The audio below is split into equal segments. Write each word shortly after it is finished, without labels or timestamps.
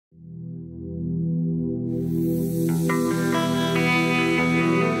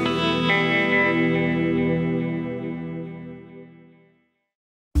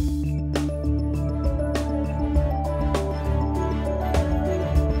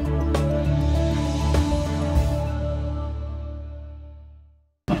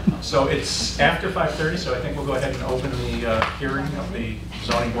So it's after 5:30, so I think we'll go ahead and open the hearing of the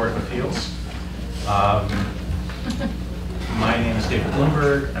Zoning Board of Appeals. My name is David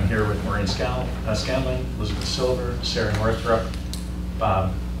Bloomberg. I'm here with Maureen Scanlon, Elizabeth Silver, Sarah Northrup,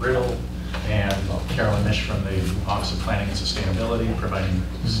 Bob Riddle, and Carolyn Mish from the Office of Planning and Sustainability, providing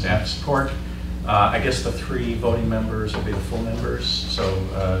staff support. I guess the three voting members will be the full members, so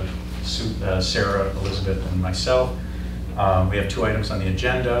Sarah, Elizabeth, and myself. We have 2 items on the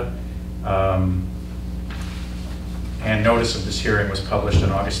agenda. And notice of this hearing was published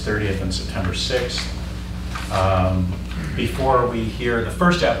on August 30th and September 6th. Before we hear the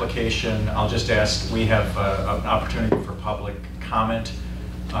first application, I'll just ask, we have an opportunity for public comment.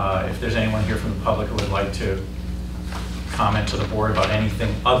 If there's anyone here from the public who would like to comment to the board about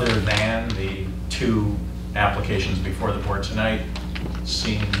anything other than the 2 applications before the board tonight.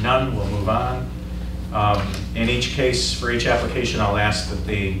 Seeing none, we'll move on. In each case, for each application, I'll ask that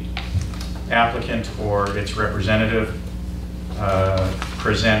the applicant or its representative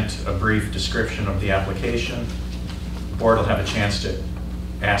present a brief description of the application. The board will have a chance to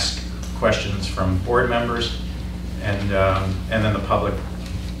ask questions from board members, and then the public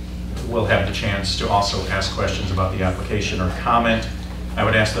will have the chance to also ask questions about the application or comment. I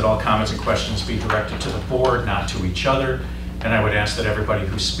would ask that all comments and questions be directed to the board, not to each other, and I would ask that everybody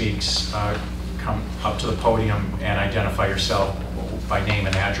who speaks come up to the podium and identify yourself by name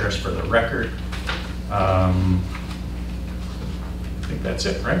and address for the record. I think that's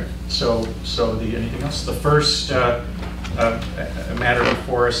it, right? So anything else? The first matter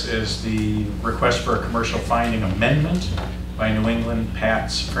before us is the request for a commercial finding amendment by New England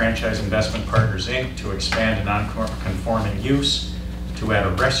Pat's Franchise Investment Partners, Inc. to expand a non-conforming use to add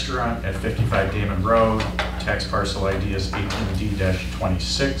a restaurant at 55 Damon Road. Tax parcel ID is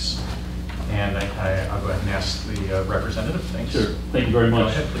 18D-26. And I'll go ahead and ask the representative. Thanks. Sure. Thank you very much. Go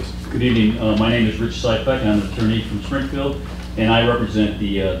ahead, please. Good evening. My name is Rich Seifeck. I'm an attorney from Springfield, and I represent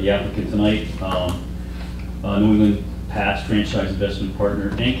the applicant tonight. New England Pat's Franchise Investment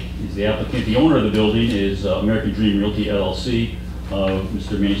Partner, Inc. is the applicant. The owner of the building is American Dream Realty, LLC.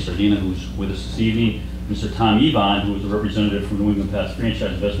 Mr. Manny Sardina, who's with us this evening. Mr. Tom Yvonne, who is a representative from New England Pat's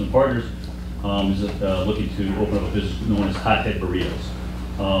Franchise Investment Partners, is looking to open up a business known as Hothead Burritos.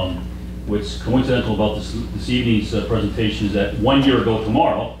 What's coincidental about this evening's presentation is that 1 year ago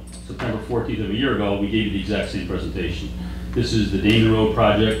tomorrow, September 14th of a year ago, we gave you the exact same presentation. This is the Damon Road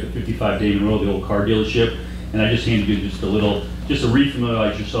project, the 55 Damon Road, the old car dealership, and I just handed you just to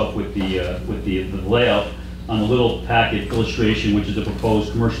refamiliarize yourself with the layout on the little packet illustration, which is the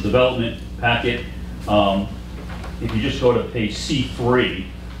proposed commercial development packet. If you just go to page C3,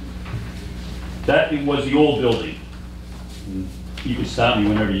 that was the old building. You can stop me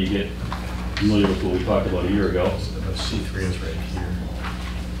whenever you get familiar with what we talked about a year ago. C3 is right here.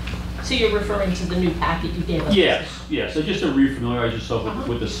 So you're referring to the new packet you gave us? Yes. So just to refamiliarize yourself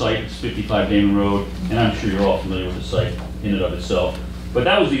with the site, it's 55 Damon Road, and I'm sure you're all familiar with the site in and of itself. But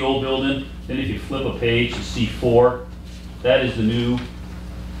that was the old building. Then if you flip a page to C4, that is the new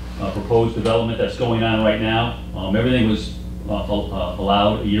proposed development that's going on right now. Everything was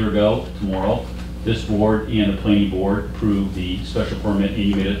allowed a year ago tomorrow. This board and the planning board approved the special permit, and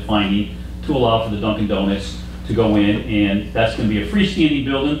you made a finding to allow for the Dunkin' Donuts to go in, and that's going to be a freestanding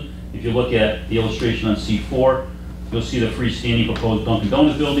building. If you look at the illustration on C4, you'll see the freestanding proposed Dunkin'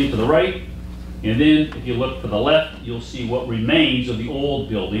 Donuts building to the right, and then if you look to the left, you'll see what remains of the old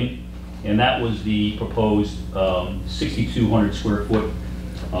building, and that was the proposed 6,200 square foot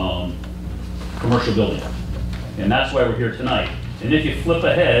commercial building, and that's why we're here tonight. And if you flip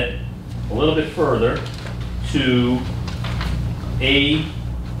ahead a little bit further to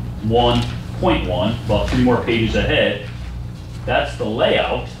A1.1, about 3 more pages ahead, that's the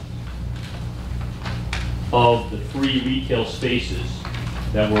layout of the 3 retail spaces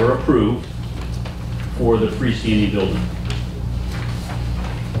that were approved for the freestanding building.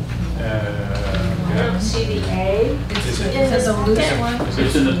 I don't see the A. Is it in the one?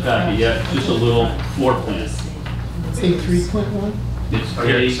 It's in the packet, yeah, just a little floor plan. It's a 3.1? It's Oh,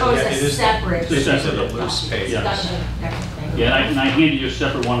 yeah, A, so yeah, it's a separate. This is the loose page. Yes. Gotcha. yeah, and I handed you a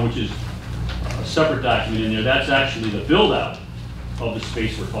separate one, which is a separate document in there. That's actually the build out of the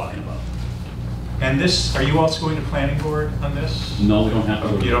space we're talking about. And this, are you also going to planning board on this? No, we don't have to.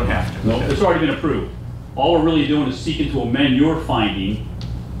 Oh, you don't have to. No, Okay. it's already been approved. All we're really doing is seeking to amend your finding,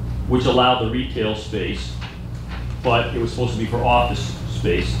 which allowed the retail space, but it was supposed to be for office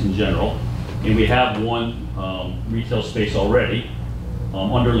space in general. And we have one retail space already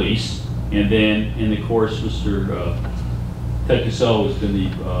under lease. And then in the course, Mr. Ted Cassell has been the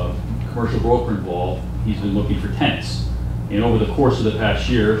commercial broker involved. He's been looking for tenants. And over the course of the past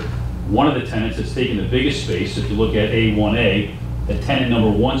year, One of the tenants that's taking the biggest space, if you look at A1A, the tenant number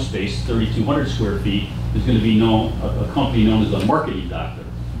 1 space, 3,200 square feet, is going to be a company known as the Marketing Doctor.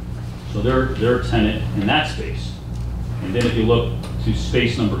 So they're a tenant in that space. And then if you look to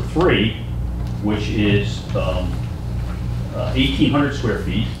space number 3, which is 1,800 square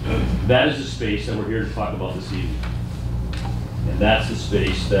feet, that is the space that we're here to talk about this evening. And that's the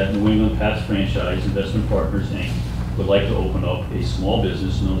space that New England Past Franchise Investment Partners, Inc. would like to open up a small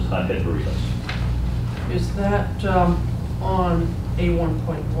business known as Hothead Burritos. Is that on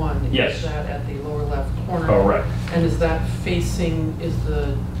A1.1? Yes. Is that at the lower left corner? Correct. And is that facing, is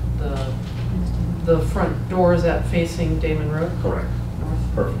the front door, is that facing Damon Road? Correct.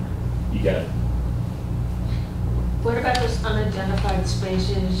 North? Perfect. You got it. What about those unidentified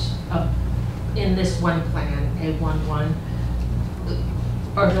spaces in this one plan, A11?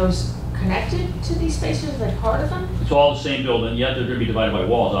 Are those connected to these spaces? Are they part of them? It's all the same building, yet they're going to be divided by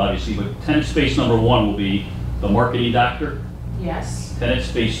walls, obviously, but tenant space number 1 will be the Marketing Doctor. Yes. Tenant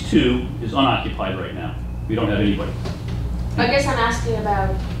space 2 is unoccupied right now. We don't have anybody. I guess I'm asking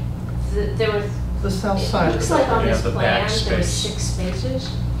about, there were, The south side. it looks like on Yeah, this the plan, back there were space. 6 spaces.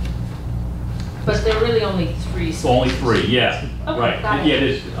 But there are really only 3 spaces. Only 3, yeah, Okay, right. got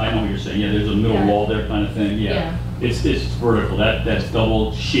it. Yeah, I know what you're saying, yeah, there's a middle Yeah. wall there kind of thing, yeah. It's vertical, that's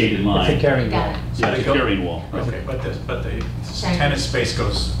double shaded line. It's a carrying Got wall. it. Yeah, it's a carrying wall. Okay, but the tenant space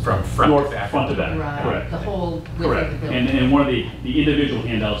goes from front to back. Front to back, Right, correct. the whole width of the Correct, building. and one of the individual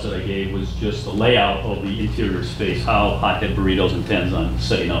handouts that I gave was just the layout of the interior space, how Hothead Burritos intends on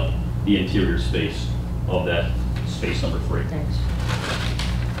setting up the interior space of that space number 3. Thanks.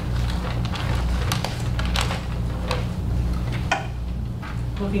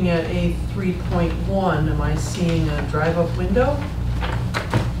 Looking at A3.1, am I seeing a drive-up window?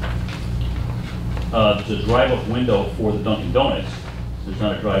 There's a drive-up window for the Dunkin' Donuts. There's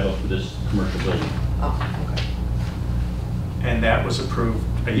not a drive-up for this commercial building. Oh, okay. And that was approved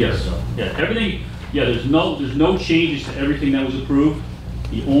a year Yes, ago. yeah, everything, yeah, there's no changes to everything that was approved.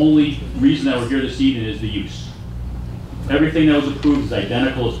 The only reason that we're here this evening is the use. Everything that was approved is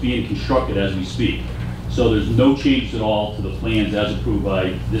identical, it's being constructed as we speak. So there's no change at all to the plans as approved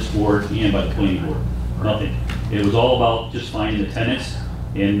by this board and by the planning board, nothing. It was all about just finding the tenants,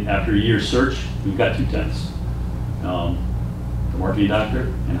 and after a year's search, we've got 2 tenants. The Marketing Doctor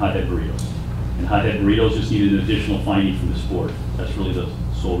and Hothead Burritos. And Hothead Burritos just needed an additional finding from this board. That's really the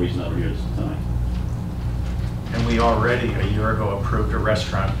sole reason that we're here tonight. And we already, a year ago, approved a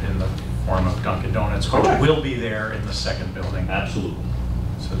restaurant in the form of Dunkin' Donuts, which Correct. will be there in the second building. Absolutely.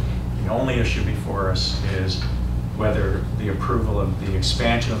 So the only issue before us is whether the approval of the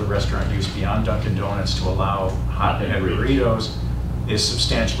expansion of the restaurant use beyond Dunkin' Donuts to allow Hothead Burritos is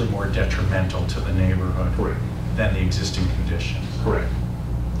substantially more detrimental to the neighborhood Correct. than the existing conditions. Correct.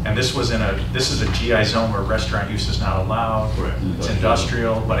 And this is a GI zone where restaurant use is not allowed. Correct. It's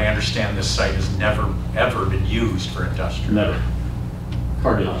industrial, but I understand this site has never, ever been used for industrial. Never.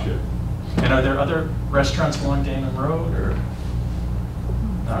 Car dealership. And are there other restaurants along Damon Road, or?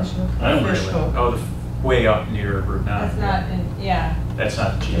 Not- I don't Fish really. Hook. Oh, way up near Route 9. That's not, yeah, That's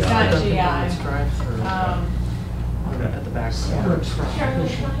not GI. It's not Dunkin' GI. Donuts drive-through. Okay. At the back corner. Carolyn,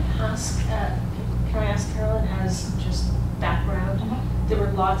 can I ask Carolyn as just background? There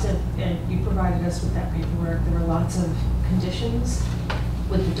were lots of, and you provided us with that paperwork, there were lots of conditions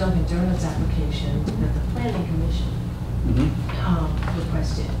with the Dunkin' Donuts application that the planning commission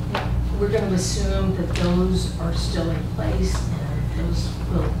requested. We're going to assume that those are still in place and those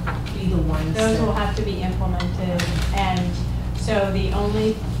will be the ones those will that. have to be implemented. And so the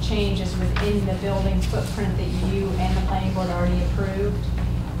only changes within the building footprint that you and the planning board already approved,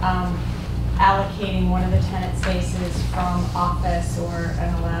 allocating one of the tenant spaces from office or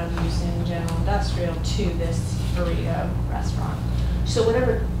an allowed use in general industrial to this burrito restaurant. So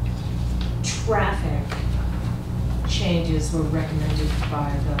whatever traffic changes were recommended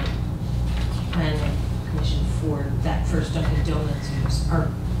by the planning commission for that first Dunkin' Donuts use are,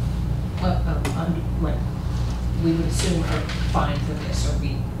 what we would assume are fine for this, or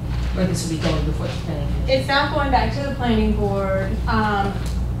this will be going before the planning commission. It's not going back to the planning board.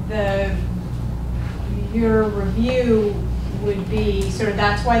 Your review would be sort of,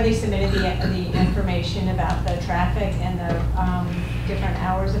 that's why they submitted the information about the traffic and the different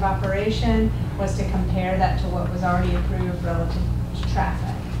hours of operation, was to compare that to what was already approved relative to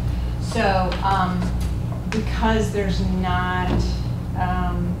traffic. So because there's not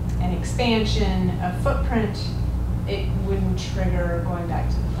an expansion of footprint, it wouldn't trigger going back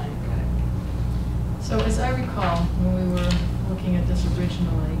to the planning board. So as I recall, when we were looking at this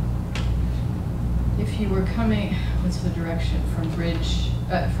originally, if you were coming, what's the direction from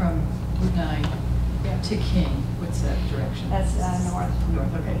from Route 9 to King? What's that direction? That's north.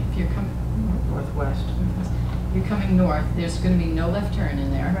 North, okay. If you're coming Northwest. you're coming north, there's going to be no left turn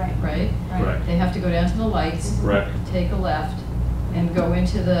in there, right? Correct. They have to go down to the lights, Correct. take a left, and go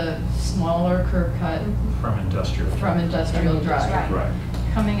into the smaller curb cut From industrial. from Industrial Drive. Right. Right.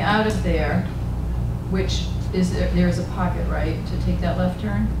 Coming out of there, which is, there's a pocket, right, to take that left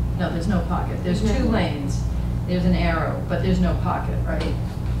turn? No, there's no pocket. There's two lanes. There's an arrow, but there's no pocket, right?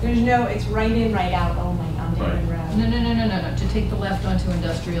 There's no, it's right in, right out only on Damon Road. No, to take the left onto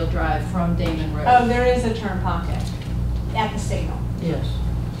Industrial Drive from Damon Road. Oh, there is a turn pocket at the signal. Yes.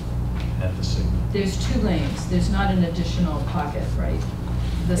 At the signal. There's two lanes. There's not an additional pocket, right?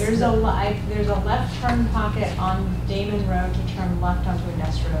 There's a left turn pocket on Damon Road to turn left onto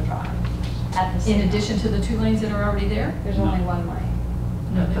Industrial Drive at the signal. In addition to the two lanes that are already there? There's only one lane.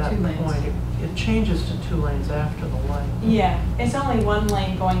 No, At there are that two lanes. point, it changes to 2 lanes after the light. Yeah, it's only one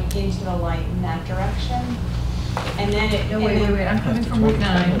lane going into the light in that direction. And then it. No, and wait, then- I'm coming from Route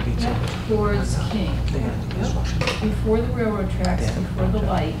 9 Yeah. towards King. Before the railroad tracks, before the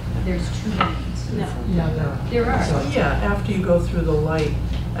light, there's 2 lanes. No. Yeah, there There are. Yeah, after you go through the light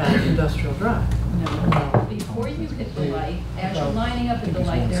at Industrial Drive. No. Before you hit the light, as you're lining up at the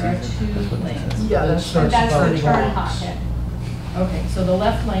light, there are 2 lanes. Yeah, that's But that's the starting turn off. pocket. Okay, so the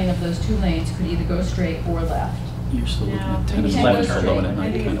left lane of those 2 lanes could either go straight or left. You're still looking No, at you 10 can't left go turn straight. going at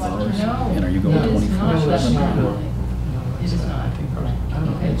I think 90 it's left miles. No, And are you it going is 24? not left That's not turn good. only. It is not.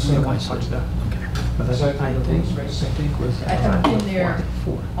 Okay. It's so much like that. But I think was. I've been there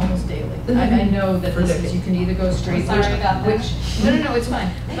almost daily. I know that this is, you can either go straight, Sorry about that. no, it's fine.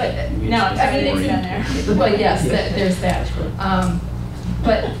 But, No, I mean, everything's it's- done there. well, yes, there's that.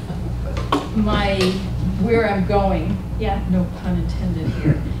 But where I'm going, Yeah. no pun intended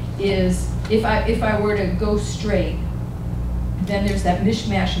here, is if I were to go straight, then there's that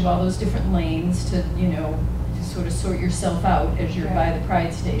mishmash of all those different lanes to, to sort of sort yourself out as you're by the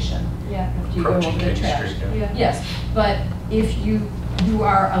Pride Station. Yeah. After you go Approaching over the King tracks. Street, yeah. Yeah. Yes, but if you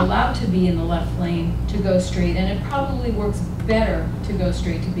are allowed to be in the left lane to go straight, and it probably works better to go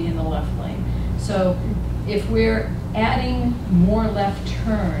straight to be in the left lane. So if we're adding more left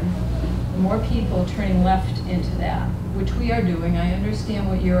turn, more people turning left into that, which we are doing, I understand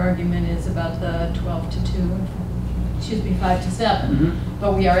what your argument is about the 12 to 2, 5 to 7,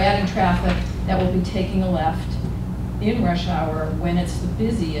 but we are adding traffic that will be taking a left in rush hour when it's the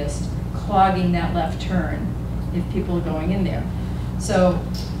busiest, clogging that left turn if people are going in there. So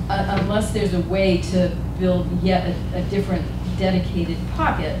unless there's a way to build yet a different dedicated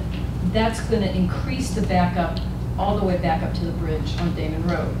pocket, that's going to increase the backup all the way back up to the bridge on Damon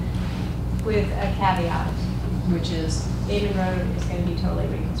Road, With a caveat, which is, Damon Road is going to be totally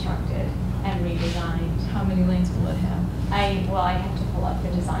reconstructed and redesigned. how many lanes will it have? I have to pull up the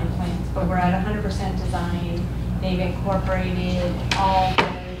design plans, but we're at 100% design. They've incorporated all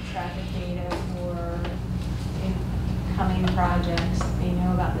the traffic data for incoming projects. They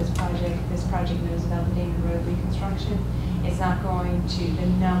know about this project. This project knows about the Damon Road reconstruction. It's not going to, the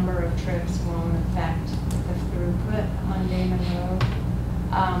number of trips won't affect the throughput on Damon Road.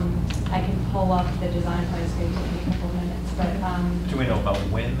 I can pull up the design plans, it's going to take me a couple minutes, but Do we know about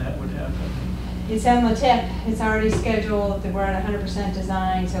when that would happen? it's on the tip. It's already scheduled. We're at 100%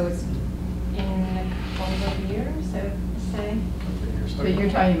 design, so it's in a couple of years, I would say. But you're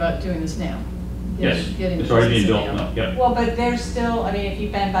talking about doing this now? Yes, Getting it's the already being business built now. up, yep. Well, but they're still, I mean, if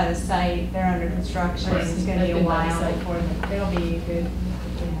you've been by the site, they're under construction. Right. It's gonna be I've a been by the while site. before, it'll be a good,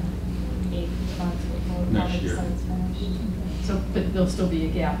 8 months before Next probably the year. site's finished. So, but there'll still be a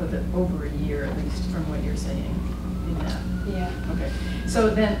gap of it over a year at least from what you're saying in that. Yeah. Okay, so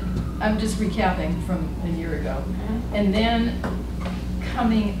then, I'm just recapping from a year ago. And then,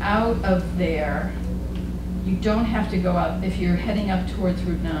 coming out of there, you don't have to go out, if you're heading up towards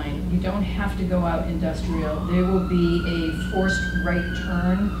Route 9, you don't have to go out industrial. There will be a forced right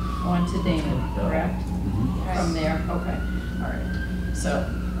turn onto Damon, correct? From there, okay,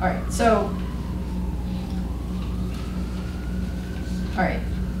 all right,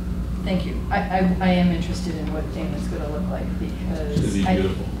 thank you. I am interested in what Damon's gonna look like because It's gonna be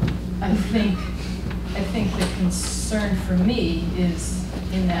beautiful. I think the concern for me is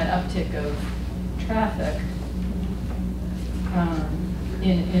in that uptick of traffic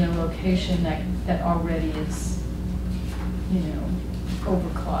in a location that already is,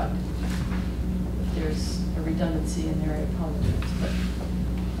 overclogged. If there's a redundancy in there, I apologize,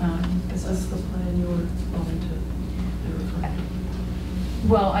 but, Is this the plan you were going to refer to?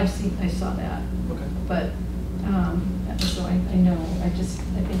 well, I saw that, Okay. but, so I know, I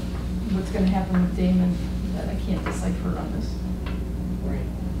think what's gonna happen with Damon, that I can't decipher on this.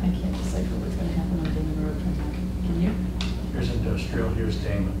 I can't decipher what's gonna happen on Damon Road from here. Can you? Here's industrial, here's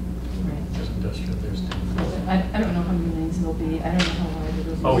Damon. Right. There's industrial, there's Damon. I don't know how many lanes there'll be, I don't know how wide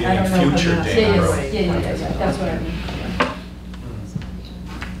it'll be. Oh, you I mean don't know how future many- Damon Yeah, Road. yeah, that's what I mean. Yeah.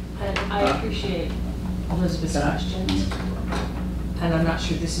 And I appreciate Elizabeth's questions. And I'm not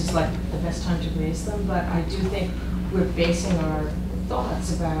sure this is like the best time to raise them, but I do think we're basing our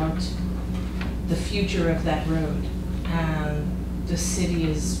thoughts about the future of that road. And the city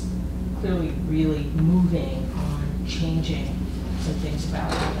is clearly really moving on changing some things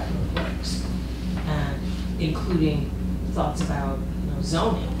about how that road works. And including thoughts about,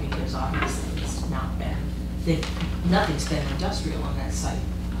 zoning, because obviously it's not been, nothing's been industrial on that site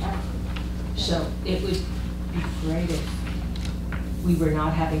ever. So it would be great if we were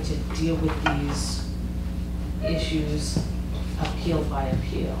not having to deal with these issues appeal by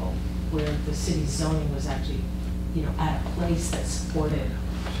appeal, where the city's zoning was actually, at a place that supported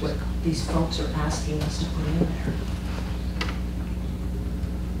what these folks are asking us to put in there.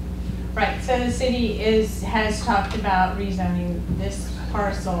 Right, so the city has talked about rezoning this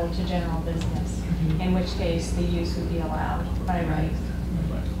parcel to general business, in which case the use would be allowed by right.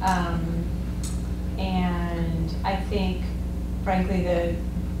 And I think, frankly, the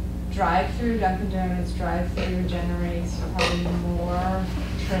drive-through, Dunkin' Donuts drive-through generates probably more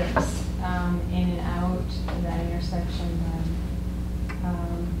trips in and out of that intersection than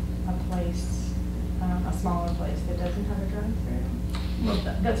a smaller place that doesn't have a drive-through. Well,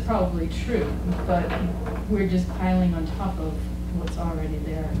 that's probably true, but we're just piling on top of what's already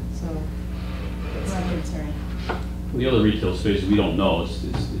there, so it's a concern. The other retail spaces, we don't know, it's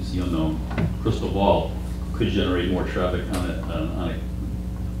the unknown. Crystal ball could generate more traffic on it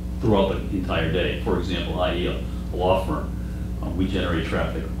throughout the entire day. For example, i.e. a law firm, we generate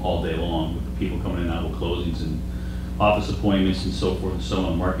traffic all day long with people coming in and out with closings and office appointments and so forth and so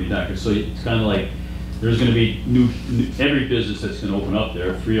on, marketing doctors. So it's kind of like, there's going to be every business that's going to open up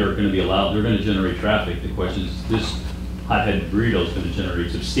there, 3 are going to be allowed, they're going to generate traffic. The question is, this hot-headed burrito is going to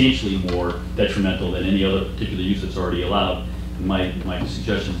generate substantially more detrimental than any other particular use that's already allowed. And my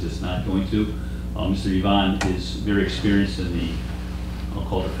suggestion is it's not going to. Mr. Yvonne is very experienced in the, I'll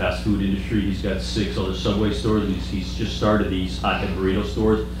call it the fast food industry. He's got 6 other Subway stores. He's just started these hot-head burrito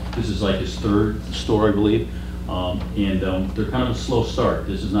stores. This is like his 3rd store, I believe. They're kind of a slow start.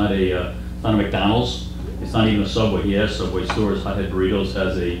 This is not a McDonald's. It's not even a Subway. He has Subway stores. Hot-head burritos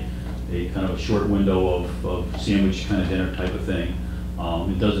has a kind of a short window of sandwich kind of dinner type of thing.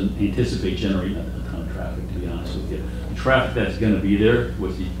 It doesn't anticipate generating a ton of traffic, to be honest with you. The traffic that's going to be there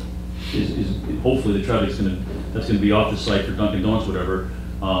is hopefully the traffic that's going to be off the site for Dunkin' Donuts, whatever,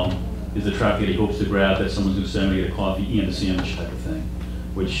 is the traffic that he hopes to grab, that someone's going to send him to get a coffee and a sandwich type of thing,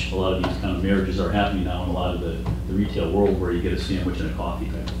 which a lot of these kind of marriages are happening now in a lot of the retail world, where you get a sandwich and a coffee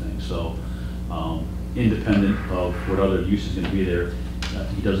type of thing. So independent of what other use is going to be there,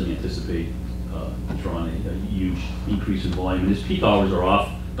 he doesn't anticipate drawing a huge increase in volume. And his peak hours are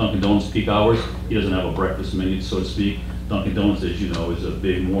off. Dunkin' Donuts peak hours, he doesn't have a breakfast menu, so to speak. Dunkin' Donuts, as you know, is a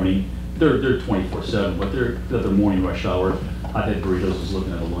big morning. They're 24/7, but they're at their morning rush hour. Hot-head burritos is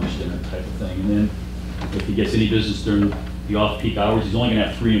looking at a lunch dinner type of thing. And then if he gets any business during the off-peak hours, he's only going to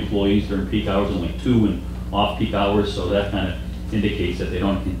have 3 employees during peak hours, only 2 in off-peak hours. So that kind of indicates that they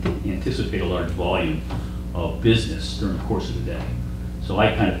don't anticipate a large volume of business during the course of the day. So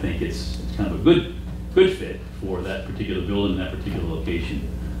I kind of think it's kind of a good fit for that particular building, that particular location.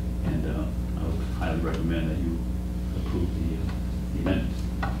 And I would highly recommend that you approve the amendment.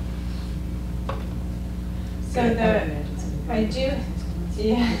 So I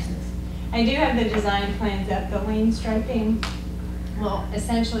do have the design plans that the lane striping will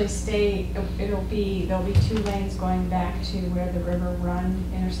essentially stay, there'll be 2 lanes going back to where the River Run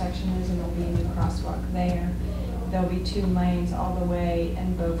intersection is, and there'll be a new crosswalk there. There'll be 2 lanes all the way,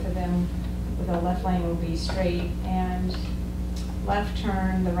 and both of them, the left lane will be straight and left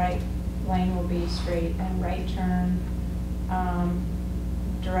turn, the right lane will be straight and right turn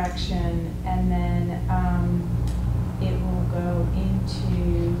direction, and then it will go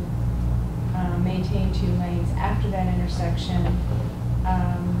into maintain 2 lanes after that intersection,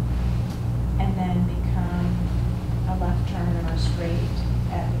 and then become a left turn or a straight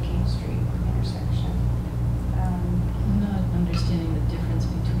at the King Street intersection. I'm not understanding the difference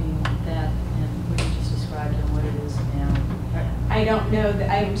between that and what you just described and what it is now. I don't know, that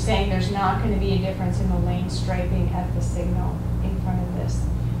I'm saying there's not going to be a difference in the lane striping at the signal in front of this.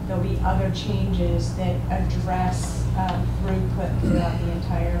 There'll be other changes that address throughput throughout the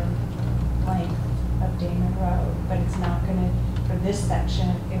entire length of Damon Road, but it's not going to, for this section,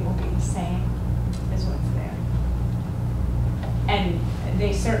 it will be the same as what's there. And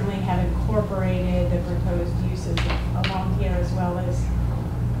they certainly have incorporated the proposed uses along here as well as,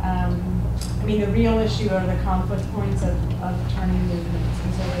 I mean, the real issue are the conflict points of turning movements.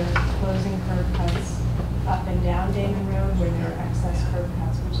 And so they're closing curb cuts up and down Damon Road where there are excess curb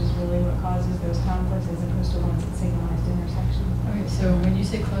cuts, which is really what causes those conflicts as opposed to ones at signalized intersections. Okay, so when you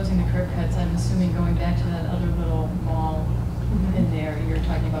say closing the curb cuts, I'm assuming going back to that other little mall in there, you're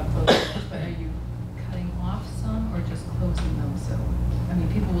talking about closing those, but are you cutting off some or just closing them? So, I mean,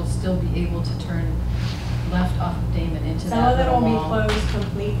 people will still be able to turn left off of Damon into Some that of it little will be mall. closed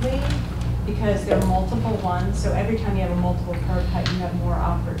completely because there are multiple ones. So every time you have a multiple curb cut, you have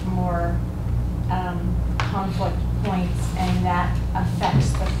more conflict points, and that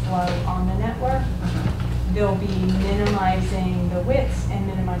affects the flow on the network. They'll be minimizing the widths and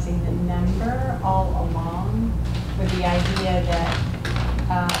minimizing the number all along with the idea that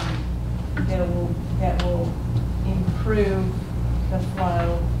that will improve the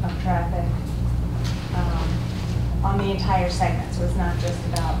flow of traffic on the entire segment. So it's not just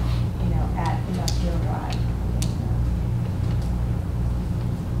about, at Industrial Drive.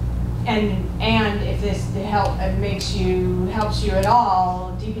 And if this helps you at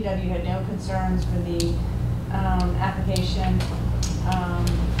all, DPW had no concerns for the application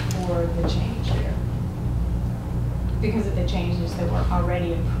for the change here because of the changes that were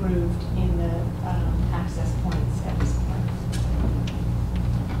already approved in the access points at this point.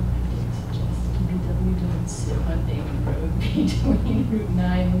 DPW doesn't sit on Damon Road between Route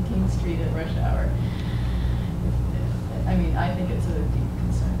 9 and King Street at rush hour. I mean, I think it's a deep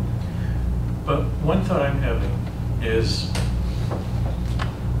concern. But one thought I'm having is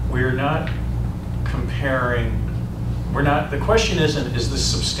we're not comparing, the question isn't, is this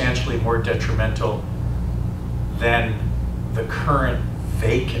substantially more detrimental than the current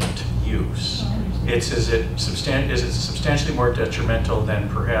vacant use? It's, is it substantially more detrimental than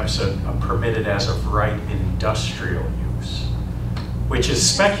perhaps a permitted as of right industrial use? Which is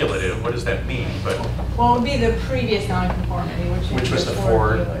speculative, what does that mean? But Well, it would be the previous nonconformity, which was the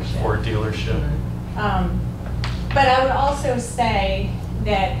Ford Ford dealership. But I would also say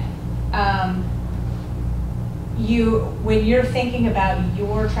that when you're thinking about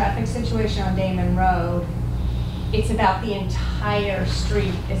your traffic situation on Damon Road, it's about the entire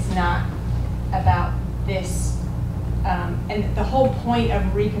street. It's not about this. And the whole point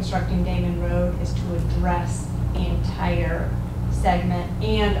of reconstructing Damon Road is to address the entire segment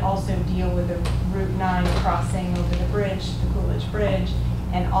and also deal with the Route 9 crossing over the bridge, the Coolidge Bridge,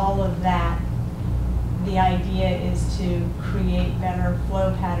 and all of that. The idea is to create better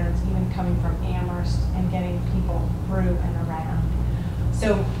flow patterns, even coming from Amherst and getting people through and around.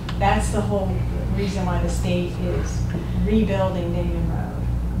 So that's the whole reason why the state is rebuilding Damon Road.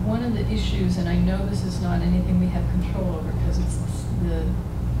 One of the issues, and I know this is not anything we have control over because it's the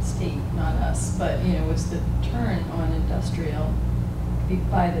state, not us, but was the turn on Industrial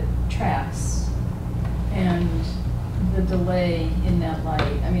by the tracks and the delay in that light.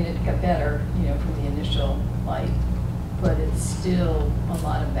 I mean, it got better, from the initial light, but it's still a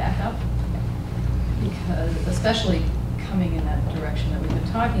lot of backup because, especially coming in that direction that we've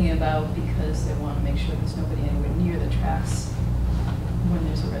been talking about, because they want to make sure there's nobody anywhere near the tracks when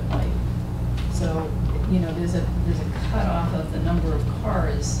there's a red light. So, there's a cutoff of the number of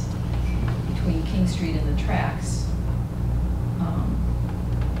cars between King Street and the tracks,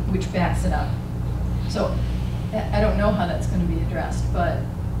 which backs it up. So I don't know how that's going to be addressed, but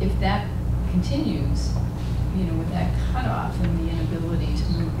if that continues, with that cutoff and the inability to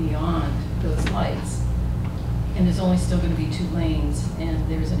move beyond those lights, and there's only still going to be 2 lanes, and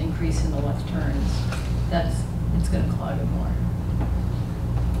there's an increase in the left turns, it's going to clog it more.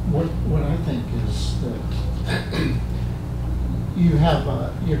 What I think is that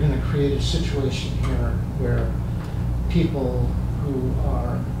you're going to create a situation here where people who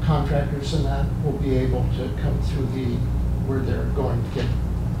are contractors and that will be able to come through where they're going to get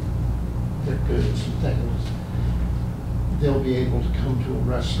their goods and things. They'll be able to come to a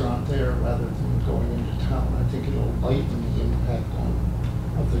restaurant there rather than going into town. I think it'll lighten the impact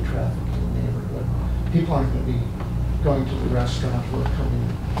of the traffic in the neighborhood. People aren't going to be going to the restaurant who are coming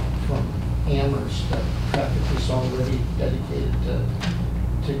from Amherst. That traffic is already dedicated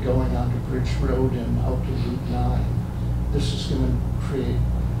to going onto Bridge Road and out to Route 9. This is going to create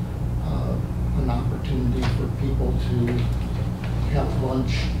an opportunity for people to have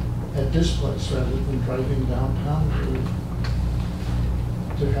lunch at this place rather than driving downtown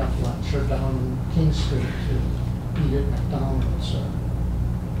to have lunch, or down King Street to eat at McDonald's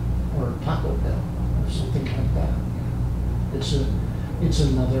or Taco Bell or something like that. It's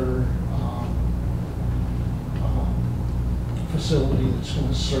another facility that's going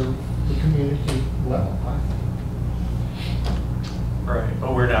to serve the community well, I think. Right,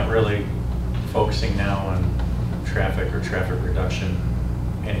 but we're not really focusing now on traffic or traffic reduction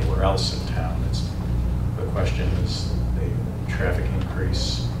anywhere else in town. The question is the traffic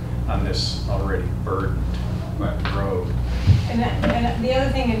increase on this already burdened road. And the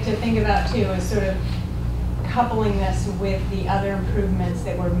other thing to think about too is sort of coupling this with the other improvements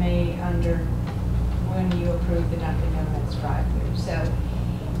that were made under when you approved the Dunkin' Donuts drive-through.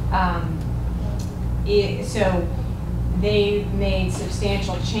 So they made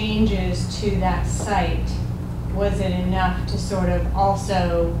substantial changes to that site. Was it enough to sort of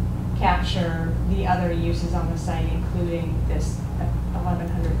also capture the other uses on the site, including this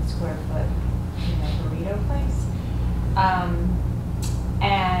 1,100 square foot, burrito place?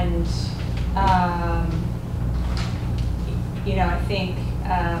 I think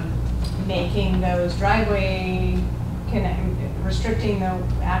making those driveway restricting the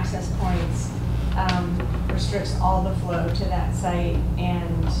access points restricts all the flow to that site,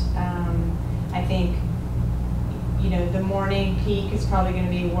 and I think the morning peak is probably going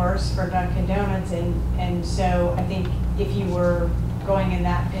to be worse for Dunkin' Donuts, and so I think if you were going in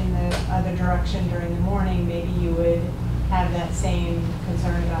the other direction during the morning, maybe you would have that same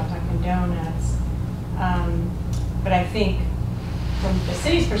concern about Dunkin' Donuts. But I think from the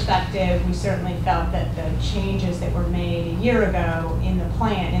city's perspective, we certainly felt that the changes that were made a year ago in the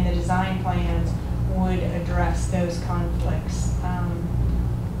design plans, would address those conflicts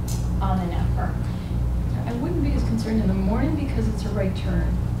on the network. I wouldn't be as concerned in the morning because it's a right turn.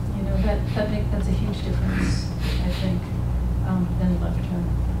 That's a huge difference, I think, than left turn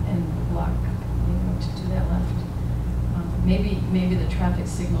and block, to do that left. Maybe the traffic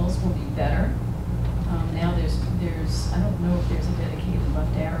signals will be better. Now there's I don't know if there's a dedicated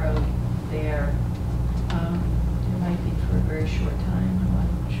left arrow there. There might be for a very short time. I'm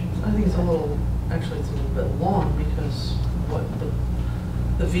not sure. I think it's a little bit long, because what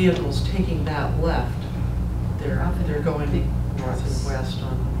the vehicles taking that left, they're going north and west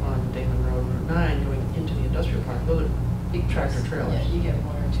on Damon Road, Route 9, going into the industrial park. Those are big tractor trailers. Yeah, you get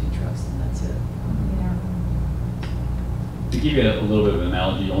one or two trucks and that's it. To give you a little bit of an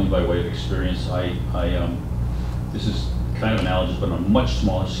analogy, only by way of experience, this is kind of analogous, but on a much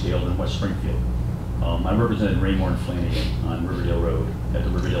smaller scale than West Springfield. I represented Raymore and Flanagan on Riverdale Road at the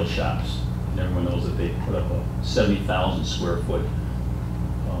Riverdale shops. And everyone knows that they put up a 70,000 square foot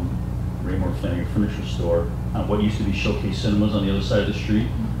Raymore and Flanagan furniture store on what used to be Showcase Cinemas on the other side of the street.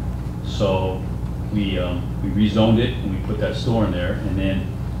 So we rezoned it and we put that store in there, and then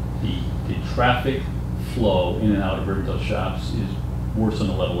the traffic flow in and out of Riverdale shops is worse than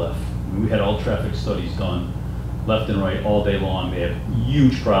the level F. I mean, we had all traffic studies done left and right all day long. They had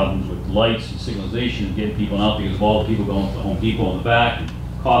huge problems with lights and signalization and getting people out because of all the people going to the Home Depot in the back, and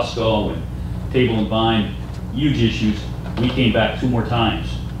Costco and Table and Vine, huge issues. We came back 2 more times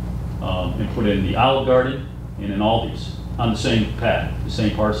and put in the Olive Garden and an Aldi's on the same pad, the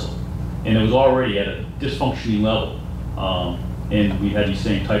same parcel. And it was already at a dysfunctioning level. And we had these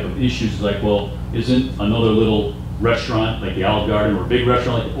same type of issues, like, well, isn't another little restaurant like the Olive Garden or a big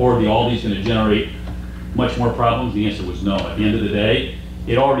restaurant or the Aldi's going to generate much more problems? The answer was no. At the end of the day,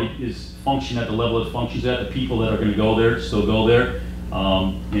 it already is functioning at the level it functions at. The people that are going to go there still go there.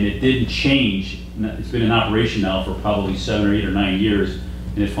 And it didn't change. It's been in operation now for probably 7 or 8 or 9 years,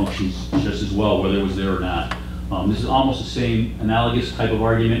 and it functions just as well whether it was there or not. This is almost the same analogous type of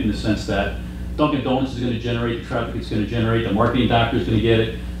argument in the sense that Dunkin' Donuts is going to generate the traffic it's going to generate, the marketing doctor is going to get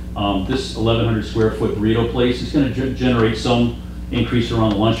it. This 1,100 square foot burrito place is going to generate some increase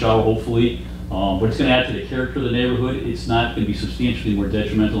around the lunch hour, hopefully. But it's going to add to the character of the neighborhood. It's not going to be substantially more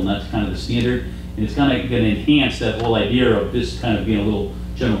detrimental, and that's kind of the standard. And it's kind of going to enhance that whole idea of this kind of being a little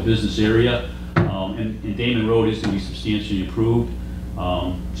general business area. And Damon Road is going to be substantially improved.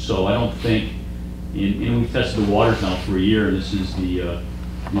 So I don't think, and we've tested the waters now for a year, and this is the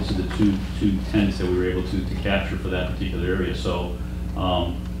two tenants that we were able to capture for that particular area. So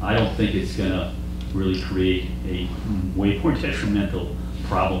I don't think it's going to really create a way more detrimental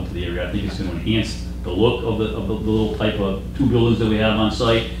problem to the area. I think it's going to enhance the look of the little type of 2 buildings that we have on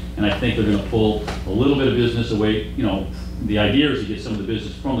site, and I think they're going to pull a little bit of business away. The idea is to get some of the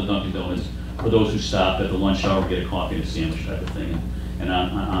business from the Dunkin' Donuts for those who stop at the lunch hour, get a coffee and a sandwich type of thing, and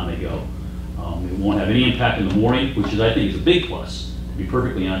on they go. It won't have any impact in the morning, which I think is a big plus. To be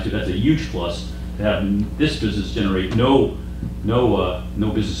perfectly honest with you, that's a huge plus to have this business generate no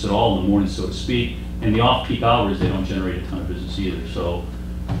business at all in the morning, so to speak. And the off-peak hours, they don't generate a ton of business either. So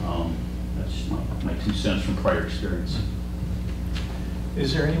that's my 2 cents from prior experience.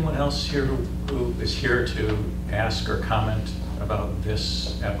 Is there anyone else here who is here to ask or comment about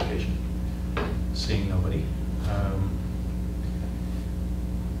this application? Seeing nobody.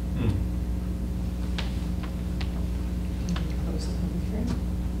 Close the public hearing,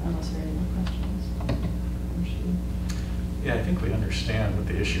 unless there are any more questions. Yeah, I think we understand what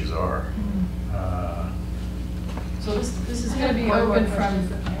the issues are. So this is gonna be open from.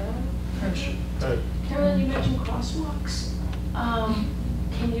 Carolyn, you mentioned crosswalks.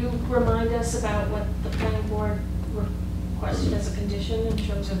 Can you remind us about what the planning board requested as a condition in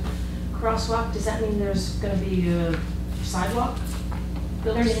terms of crosswalk? Does that mean there's gonna be a sidewalk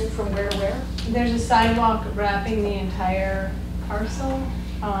built in from where to where? There's a sidewalk wrapping the entire parcel.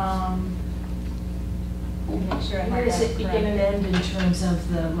 Make sure I have Where does that it begin and correct. end in terms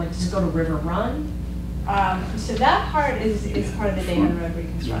of the, like, does it go to River Run? So that part is part of the Damon Road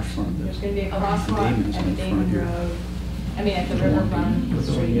reconstruction. There's gonna be a crosswalk at the Damon Road, at the River Run With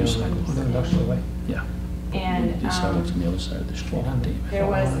the Street. industrial way. Yeah. And, The sidewalks on the other side of the street on Damon. there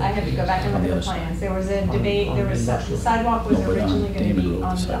was, I have to go back and On look the at the other plans, side. there was a On- debate, on there was, the industrial. sidewalk was No, but on originally gonna Damon be Road, the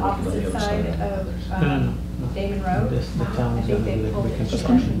on the sidewalk on the opposite other side side. of, No. Damon Road. The town's I think they gonna do pulled the it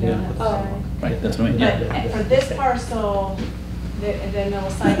reconstruction, down yeah. that Oh. side. Right, that's what I mean, But yeah. for this parcel, the mill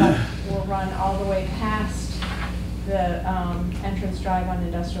sidewalk will run all the way past the entrance drive on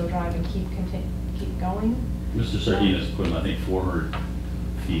Industrial Drive and keep going. Mr. Sardina's put in, I think, 400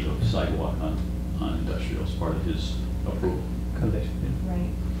 feet of sidewalk on industrial as part of his approval. Condition, yeah. Right.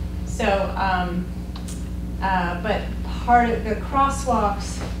 So, but part of, the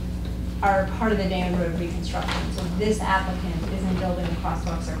crosswalks are part of the Damon Road reconstruction. So this applicant isn't building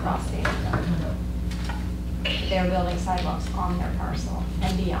crosswalks across Damon Road. They're building sidewalks on their parcel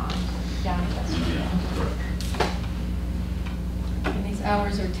and beyond, down Industrial. Yeah, correct. And these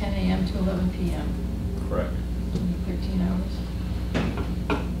hours are 10 a.m. to 11 p.m. Correct. 13 hours.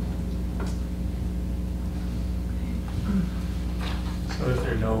 So if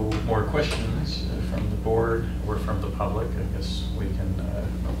there are no more questions from the board or from the public, I guess we can,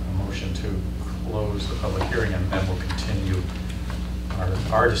 a motion to close the public hearing, and then we'll continue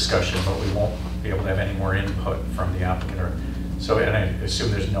our discussion, but we won't be able to have any more input from the applicant. So, and I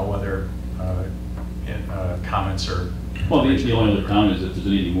assume there's no other comments or... Well, the only other comment is if there's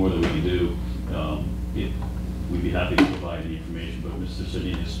anything more that we can do, we'd be happy to provide the information, but Mr.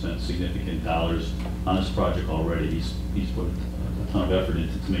 Sardina has spent significant dollars on this project already. He's put a ton of effort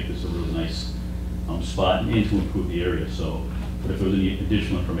into to make this a really nice spot and to improve the area. So, but if there was any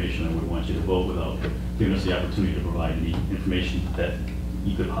additional information, I would want you to vote without giving us the opportunity to provide any information that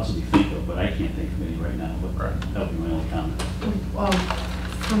you could possibly think of, but I can't think of any right now, but Right. that would be my only comment.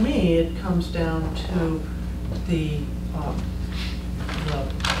 For me, it comes down to the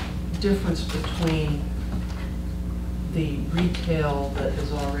difference between the retail that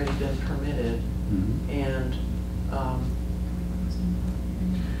has already been permitted and,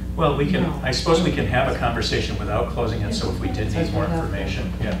 Well, we can, No. I suppose we can have a conversation without closing it, so if we did need more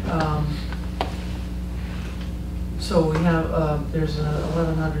information, yeah. So we have, there's an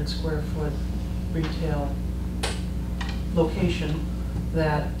 1,100 square foot retail location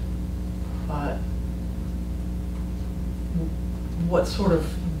that, what sort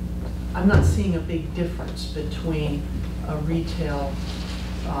of, I'm not seeing a big difference between a retail,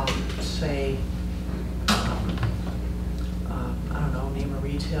 say, I don't know, name a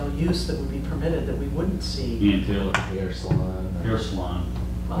retail use that would be permitted that we wouldn't see. Ian Taylor, hair salon,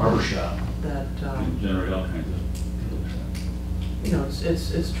 barber shop, That, can generate all kinds of. you know,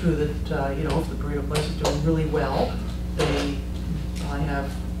 it's true that, you know, if the burrito place is doing really well, they probably have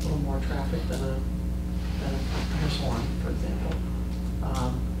a little more traffic than a hair salon, for example.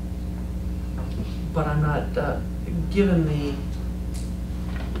 But I'm not, given the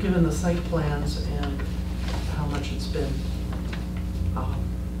site plans and how much it's been,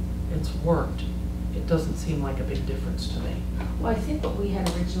 it's worked, it doesn't seem like a big difference to me. Well, I think what we had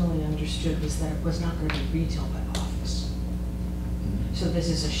originally understood was that it was not going to be retail but office. So this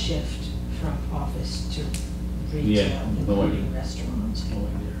is a shift from office to retail, Yeah, no including idea. restaurants. No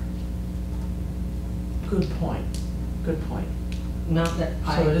idea. Good point, good point. Not that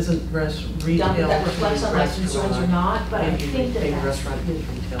So it I, isn't retail. not that that reflects on my concerns or restaurant. not, but I Maybe think that maybe that's. restaurant is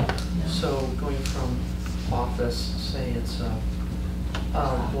retail. Yeah. So going from office, say it's a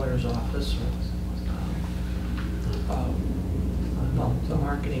lawyer's office or, well, the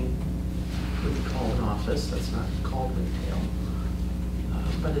marketing would be called an office, that's not called retail.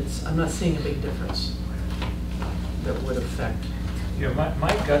 But it's, I'm not seeing a big difference that would affect. Yeah,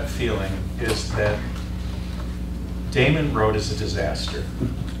 my gut feeling is that Damon Road is a disaster.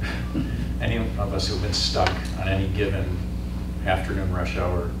 Any of us who've been stuck on any given afternoon rush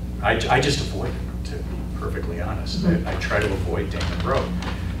hour. I just avoid it, to be perfectly honest. I try to avoid Damon Road.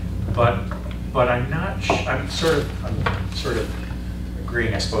 But I'm not, I'm sort of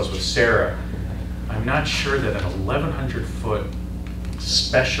agreeing, I suppose, with Sarah. I'm not sure that an 1,100-foot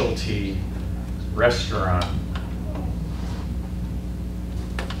specialty restaurant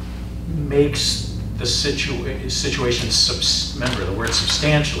makes the situation, remember the word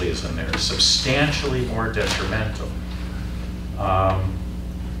substantially is in there, substantially more detrimental.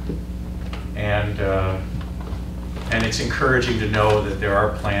 And it's encouraging to know that there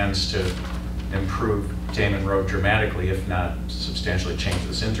are plans to improve Damon Road dramatically, if not substantially change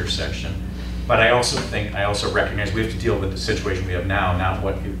this intersection. But I also recognize we have to deal with the situation we have now, not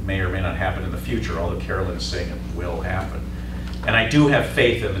what may or may not happen in the future, although Carolyn is saying it will happen. And I do have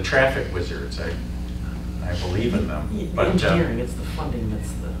faith in the traffic wizards. I believe in them. But engineering, it's the funding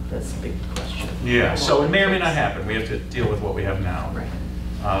that's the big question. Yeah, so it may or may not happen. We have to deal with what we have now. Right.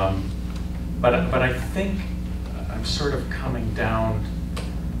 But I think I'm sort of coming down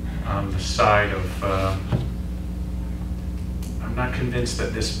on the side of, I'm not convinced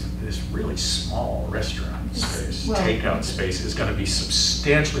that this really small restaurant space, takeout space, is going to be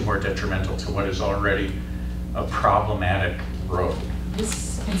substantially more detrimental to what is already a problematic road.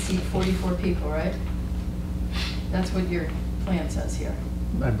 This can seat 44 people, right? That's what your plan says here.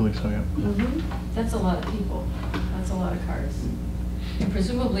 I believe so, yeah. That's a lot of people. That's a lot of cars. And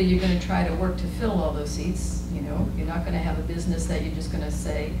presumably you're going to try to work to fill all those seats. You know, you're not going to have a business that you're just going to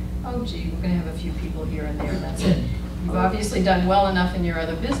say, oh gee, we're going to have a few people here and there and that's it. You've obviously done well enough in your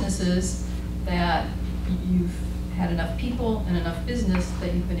other businesses that you've had enough people and enough business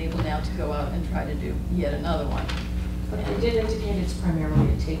that you've been able now to go out and try to do yet another one. But they did indicate it's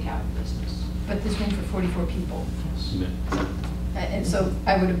primarily a takeout business. But there's room for 44 people. Yeah. And so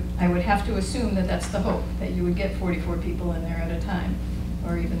I would have to assume that that's the hope, that you would get 44 people in there at a time,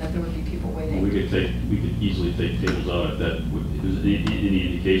 or even that there would be people waiting. We could easily take tables out if that if there's any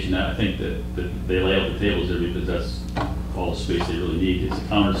indication. I think that they lay out the tables there because that's all the space they really need. It's a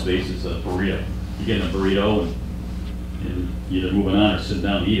counter space, it's a burrito. You get a burrito and you're either moving on or sit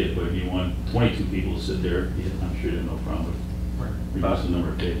down and eat it, but if you want 22 people to sit there, I'm sure there's no problem with reduce the number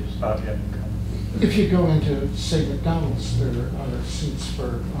of tables. If you go into, say, McDonald's, there are seats for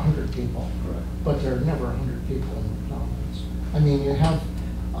 100 people, Correct. but there are never 100 people in McDonald's. I mean, you have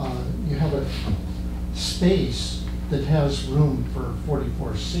a space that has room for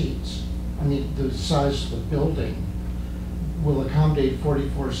 44 seats. I mean, the size of the building will accommodate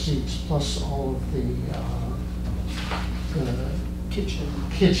 44 seats plus all of the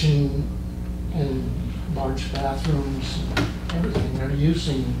kitchen and large bathrooms and everything. They're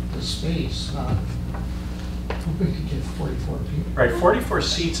using the space, not, we could get 44 people. Right, 44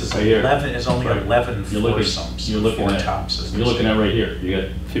 seats is Right here. 11, is only Right. 11 You're looking- foursomes, you're looking four at- tops. You're looking at right here. You got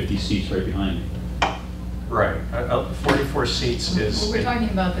 50 seats right behind me. Right, 44 seats is. Well, we're talking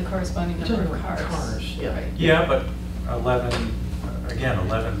about the corresponding number of cars. Yeah. Right. Yeah, but 11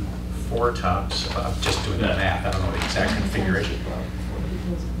 four tops, I'm just doing the Yeah. math, I don't know the exact configuration.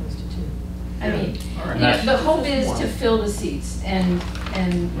 I mean, All right. you know, the hope is to fill the seats, and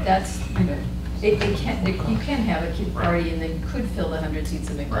that's, you know, you can have a kid party and then you could fill the 100 seats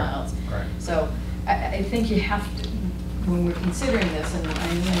at McDonald's. Right. So I think you have to, when we're considering this, and I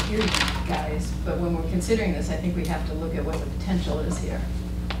hear you guys, but when we're considering this, I think we have to look at what the potential is here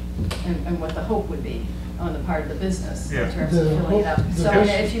and what the hope would be on the part of the business Yeah. in terms of The filling it up. hope- So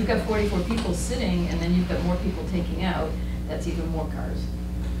the- if you've got 44 people sitting and then you've got more people taking out, that's even more cars.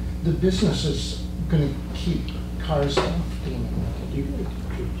 The business is going to keep cars off, Damon.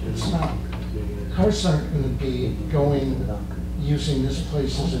 It's not, cars aren't going to be using this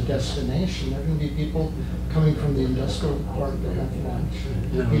place as a destination. There are going to be people coming from the industrial park to have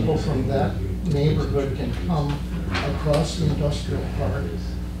lunch. People from that neighborhood can come across the industrial park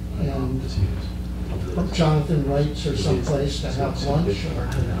and Jonathan Wright's or someplace to have lunch. Or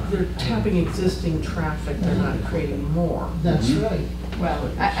They're tapping existing traffic, they're not creating more. that's right. Well,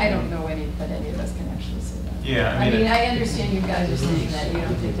 I don't know that any of us can actually say that. Yeah, I mean, I understand you guys are saying that you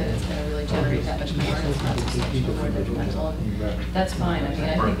don't think that it's gonna really generate that much more, and it's not substantially more detrimental, and that's fine. I mean,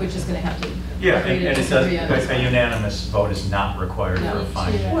 I think we're just gonna have to Yeah, agree and to it does, disagree on this a one. unanimous vote is not required for a No.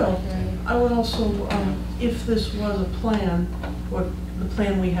 finding. Well, I would also, if this was a plan, what the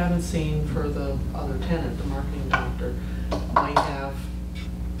plan we haven't seen for the other tenant, the marketing doctor, might have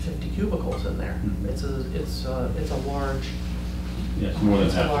 50 cubicles in there. It's a large, Yeah, it's more than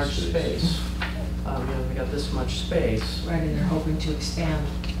it's a half the large space. space. We got this much space. Right, and they're hoping to expand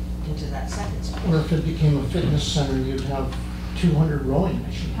into that second space. Or if it became a fitness center, you'd have 200 rowing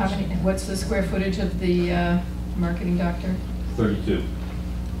machines. What's the square footage of the marketing doctor? 32.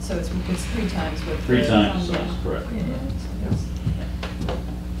 So it's 3 times what. 3 times, Yeah. that's correct.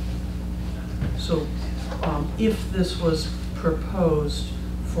 So, if this was proposed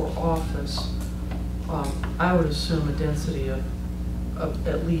for office, I would assume a density of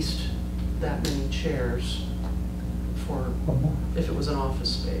at least that many chairs for, Or more, if it was an office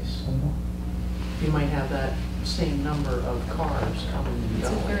space. or more. You might have that same number of cars coming and It's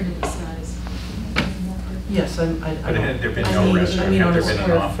a going. third of the size. Yes, I But had there been I no mean- restaurant, I mean had on there a been an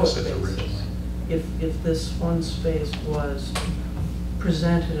square office foot basis. originally? If this one space was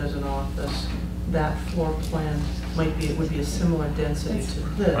presented as an office, that floor plan it would be a similar density to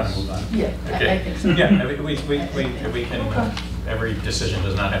Want this. to move on? Yeah, I Okay. think so. Yeah, I mean, we can, every decision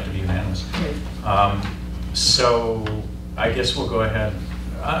does not have to be unanimous. So I guess we'll go ahead,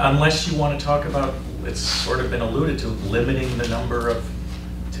 unless you want to talk about, it's sort of been alluded to, limiting the number of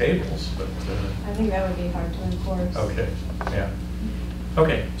tables, but, I think that would be hard to enforce. okay, yeah.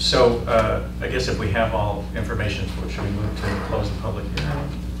 Okay, so I guess if we have all information, should we move to close the public hearing?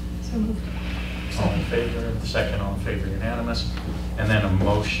 So moved. All in favor, second, all in favor, unanimous. And then a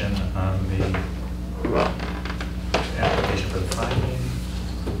motion on the application for the finding.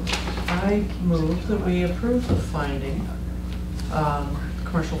 I move that we approve the finding,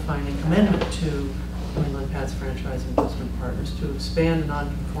 commercial finding amendment to New England Pat's Franchise Investment Partners to expand a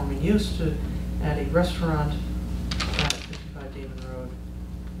non-conforming use to add a restaurant at 55 Damon Road,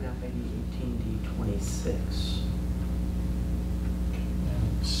 map ID 18D26.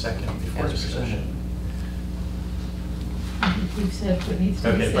 Second before As discussion. We've said what needs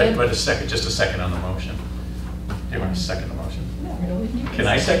to be Okay, said. but a second, just a second on the motion. Do you want to second the motion? No, really, you Can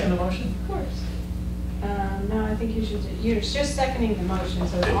I second the motion? Of course. No, I think you should, you're just seconding the motion,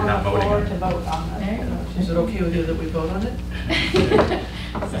 so it's You're on not the voting floor on it. to vote on There you the go. motion. Is it okay with you that we vote on it?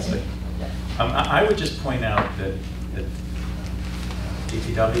 That's it. I would just point out that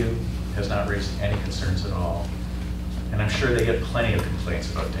DPW has not raised any concerns at all. And I'm sure they get plenty of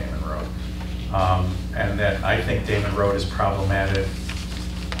complaints about Damon Road. And that I think Damon Road is problematic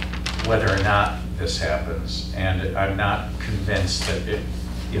whether or not this happens. And I'm not convinced that the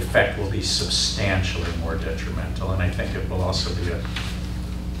effect will be substantially more detrimental. And I think it will also be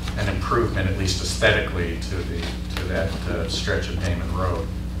an improvement, at least aesthetically, to that stretch of Damon Road.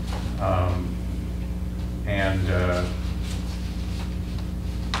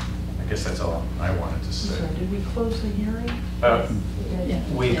 I guess that's all I wanted to say. Sorry, did we close the hearing? Yeah.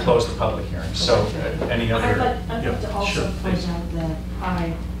 We closed the public hearing, so any other? I'd like Yep, to also sure, point please. out that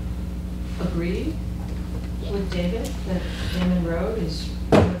I agree with David that Damon Road is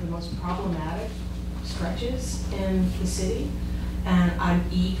one of the most problematic stretches in the city. And I'm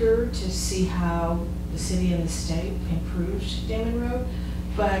eager to see how the city and the state improves Damon Road.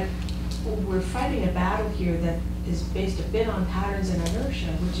 But we're fighting a battle here that is based a bit on patterns and inertia,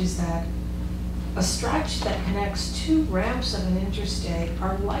 which is that a stretch that connects 2 ramps of an interstate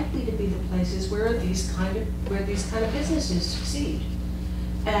are likely to be the places where these kind of businesses succeed.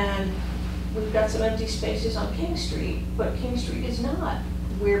 And we've got some empty spaces on King Street, but King Street is not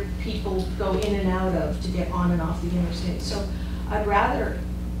where people go in and out of to get on and off the interstate. So I'd rather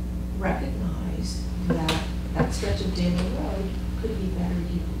recognize that that stretch of Damon Road could be better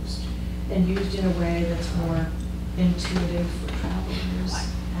used and used in a way that's more intuitive for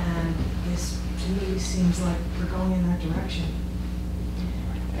travelers. And this, to me, seems like we're going in that direction.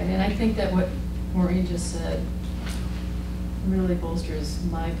 And I think that what Maureen just said really bolsters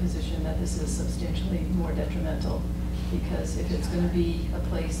my position that this is substantially more detrimental, because if it's going to be a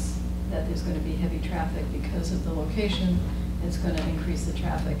place that there's going to be heavy traffic because of the location, it's going to increase the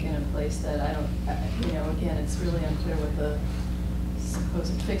traffic in a place that I don't, again, it's really unclear what the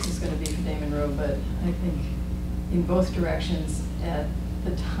supposed fix is going to be for Damon Road, but I think in both directions at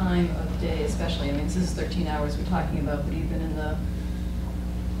the time of day especially, I mean, this is 13 hours we're talking about, but even in the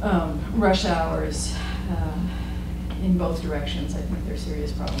rush hours, in both directions, I think there are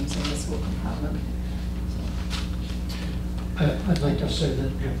serious problems, and this will compound them. I'd like to say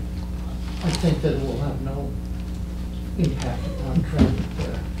that I think that it will have no impact on traffic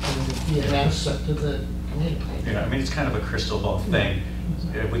there. And it'll be an asset to the community. I mean, it's kind of a crystal ball thing.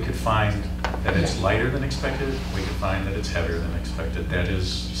 If we could find that it's lighter than expected, we could find that it's heavier than expected. That is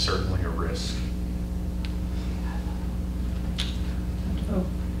certainly a risk. Oh,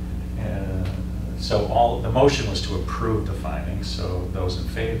 So the motion was to approve the findings, so those in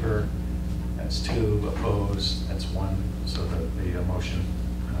favor, that's 2, opposed, that's 1, so the motion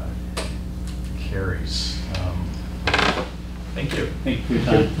carries. Thank you. Thank you for your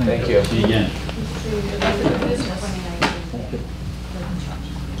time. Thank you. See you again. this was-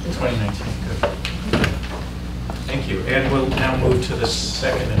 2019, good. Thank you. And we'll now move to the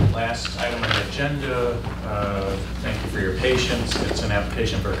second and last item on the agenda. Thank you for your patience. It's an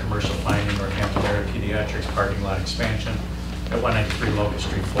application for a commercial finding Northampton area pediatrics parking lot expansion at 193 Locust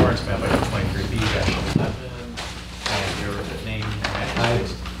Street, Florence, map item 23B-11. And your name and Hi,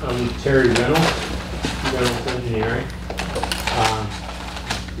 address, please. I'm Terry Reynolds, Reynolds Engineering,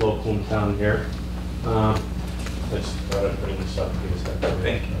 local in town here. I just thought I'd bring this up because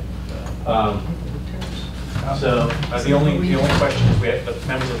Thank you. So, The only question is the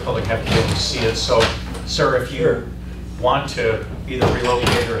members of the public have to be able to see it. So, sir, if you want to either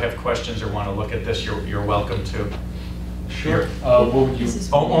relocate or have questions or want to look at this, you're welcome to. sure. What would you?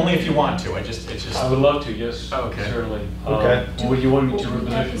 Only if you want to. It's just. I would love to, yes, Okay. certainly. Okay. Would you want me to Do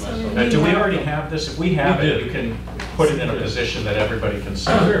we have reposition this on myself? Do we already have this? If we have We it, do. you can put it in a position that everybody can see.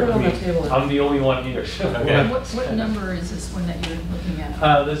 Sure. Put it on the table. I'm the only one here. Okay. What number is this one that you're looking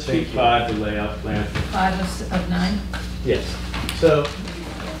at? This sheet 5, the layout plan. 5 of 9? Yes. So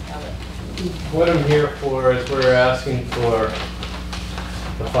what I'm here for is we're asking for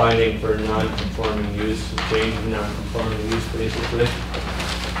the finding for non-conforming use, a change in non-conforming use, basically.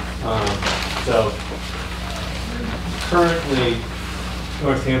 So currently,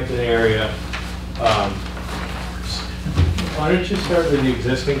 Northampton area, why don't you start with the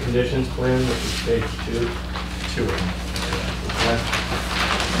existing conditions plan, which is page 2. Two of them.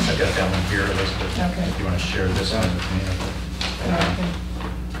 I've got that one here, Elizabeth. Okay. If you want to share this one with me.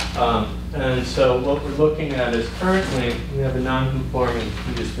 And so what we're looking at is currently we have a non-conforming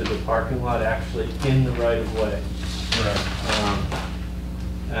use to the parking lot actually in the right of way. Right.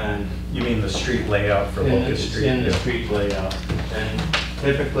 And You mean the street layout for Locust Street? in the street layout. And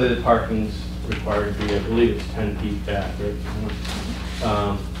typically the parking's required to be, I believe it's 10 feet back, right?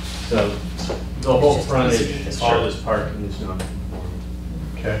 So the whole frontage, all this parking is non-conforming.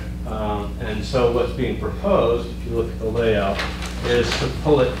 Okay. And so what's being proposed, if you look at the layout, is to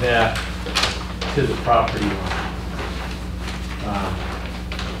pull it back to the property line.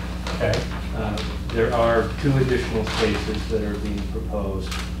 Okay. There are 2 additional spaces that are being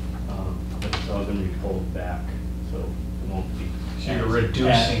proposed, but it's all going to be pulled back, so it won't be. So you're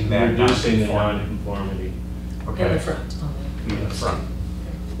reducing that Reducing the non-conformity. non-conformity. Okay. In the front. In the front.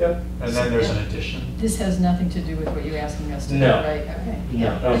 Yep. And then there's an addition. This has nothing to do with what you're asking us to do, No. right? Okay.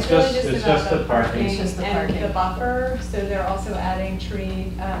 No, It's it's really just, it's just the parking. It's just the and parking. the buffer, so they're also adding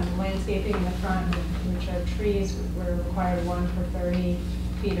tree, landscaping in the front, which are trees, we're required 1 per 30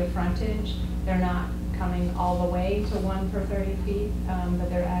 feet of frontage. They're not coming all the way to 1 per 30 feet, but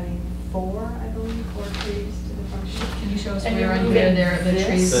they're adding 4, I believe, 4 trees to the frontage. Can you show us And where you're on moving here the this?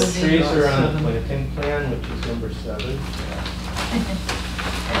 trees will The be? trees are on the planting plan, which is number 7.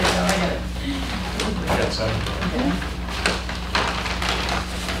 There you go, I got it. That's Okay.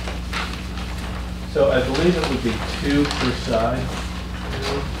 So I believe it would be 2 per side.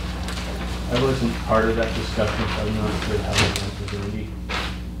 I wasn't part of that discussion, so I'm not sure how it went with Andy.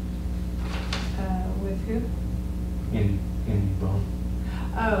 With who? Andy Bone.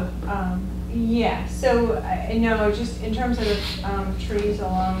 Oh, yeah, so, no, just in terms of the trees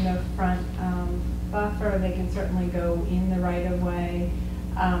along the front buffer, they can certainly go in the right of way.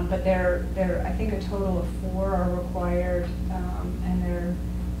 But I think a total of 4 are required, and there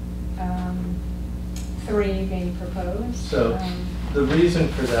are 3 being proposed. So the reason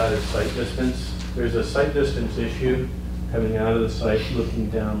for that is site distance. There's a site distance issue coming out of the site, looking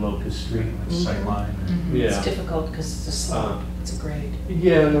down Locust Street. sight line. Yeah. It's difficult because it's a slope, it's a grade.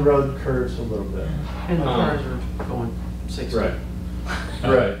 Yeah, and the road curves a little bit. And the cars are going 60. Right.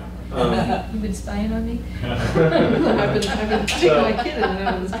 Right. You've been spying on me? I've been taking my kid in and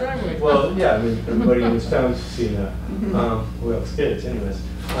out of this driveway. Well, yeah, I mean, everybody in this town's seen that. Well, it's kids anyways.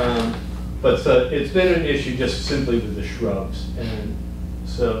 But so it's been an issue just simply with the shrubs. And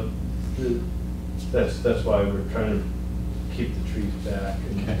so that's why we're trying to keep the trees back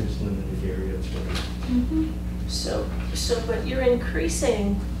and Okay. there's limited areas. So, but you're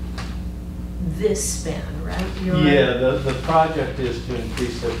increasing this span, right? Yeah, the project is to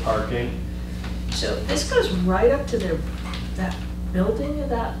increase their parking. So this goes right up to that building or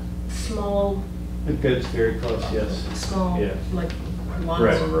that small, It gets very close, yes. Yeah. like, Right.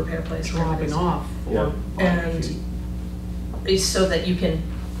 lawnmower repair place. Dropping off. Yeah. And it's so that you can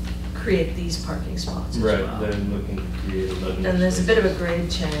create these parking spots as Right, well. then looking to create 11. And there's a bit of a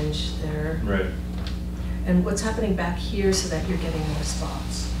grade change there. Right. And what's happening back here so that you're getting more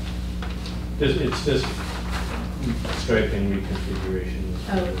spots? It's just striping reconfiguration.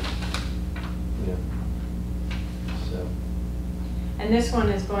 Oh. Yeah. So, And this one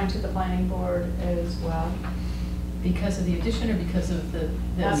is going to the planning board as well. Because of the addition or because of the?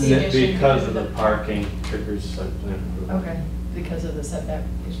 Not the addition, Because of the parking triggers site plan approval. Okay, because of the setback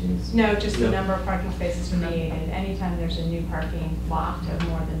issues? No, just the No. number of parking spaces created. Anytime there's a new parking lot of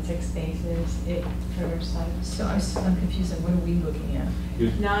more than 6 spaces, it triggers site. So I'm confused on what are we looking at?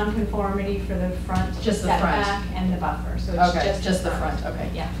 Non-conformity for the front Just the front. setback and the buffer, so it's Okay, just the front,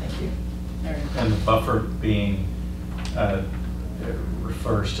 okay, Yeah. thank you. All right. And the buffer being,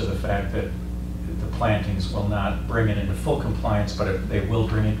 refers to the fact that the plantings will not bring it into full compliance, but they will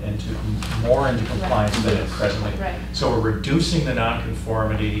bring it more into compliance than it presently. Right. So we're reducing the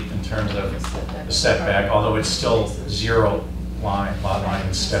nonconformity in terms of the setback, although it's still 0 lot line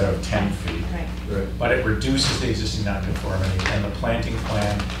instead of 10 feet. Right. Right. But it reduces the existing nonconformity, and the planting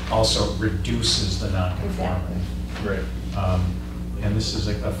plan also reduces the nonconformity. Right. And this is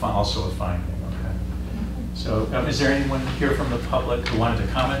also a finding, okay? So is there anyone here from the public who wanted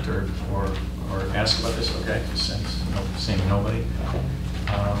to comment or ask about this? Okay, seeing nobody.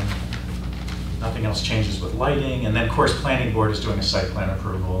 Nothing else changes with lighting, and then, of course, planning board is doing a site plan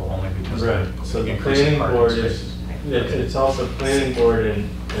approval only because Right, of so the increasing planning parking board spaces. it's also planning board and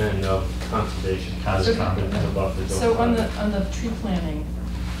conservation. Conservation. The buffer zone. So on the tree planting,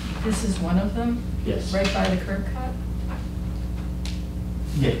 this is one of them? Yes. Right by the curb cut?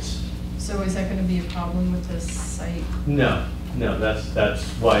 Yes. So is that gonna be a problem with the site? No, that's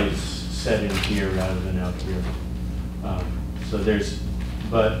why it's set in here rather than out here. So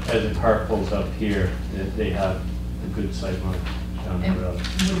but as the car pulls up here, they have a good sight line down And the road.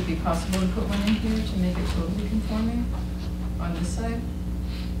 would it be possible to put one in here to make it totally conforming on this side?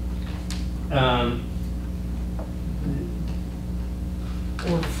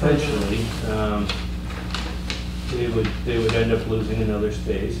 Potentially, they would end up losing another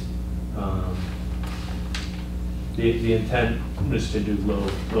space. The intent was to do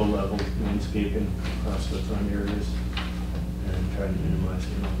low-level landscaping across the front areas and try to minimize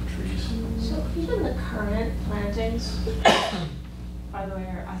the amount of trees. So even the current plantings, by the way,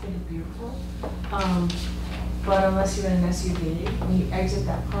 I think are beautiful. But unless you're in an SUV, when you exit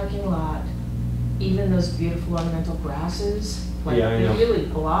that parking lot, even those beautiful ornamental grasses, like Yeah, I they know. really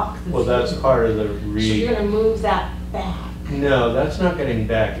block the view. Well, that's part of the So you're gonna move that back. No, that's not getting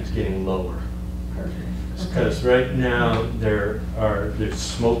back, it's getting lower. Perfect. Because right now, there's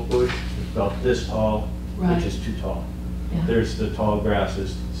smoke bush, it's about this tall, Right. which is too tall. Yeah. There's the tall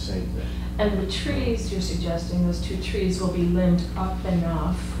grasses, the same thing. And the trees, you're suggesting, those 2 trees will be limbed up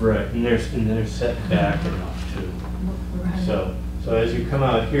enough. Right, and they're set back enough too. Right. So as you come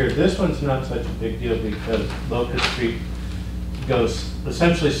out here, this one's not such a big deal because Locust Street goes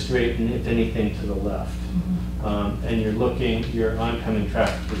essentially straight and if anything to the left. And your oncoming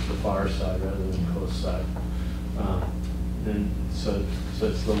traffic is the far side rather than the close side. And so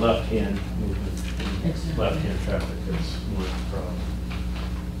it's the left-hand movement, Exactly. left-hand traffic that's more of the problem.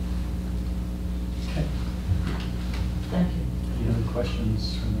 Okay. Thank you. Any other questions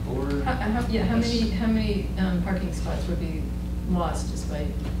from the board? How many parking spots would be lost just by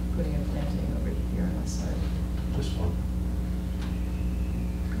putting a planting over here on this side? Just one.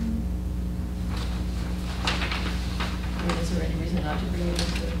 Is there any reason not to bring it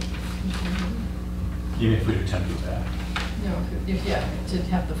into? Even if we attempted that. No, to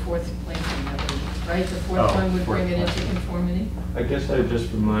have the 4th planting, right? The 4th Oh, one would bring fourth it into planting. conformity? I guess I would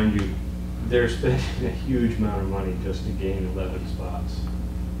just remind you, they're spending a huge amount of money just to gain 11 spots.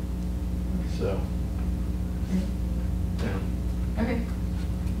 So, yeah. Okay.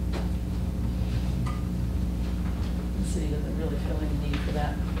 The city doesn't really feel any need for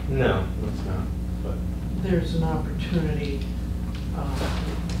that. No, it's not, but. There's an opportunity,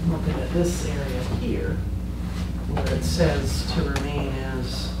 looking at this area here, where it says to remain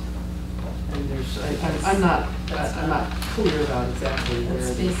as, and I'm not clear about exactly where. That's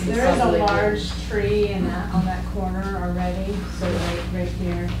the- basically- There is a Probably. large tree on that corner already, so right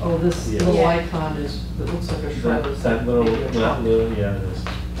here. Oh, this Yeah. little Yeah. icon is, it looks like a shrub. Is That little, maybe a that trunk? little, yeah, it is.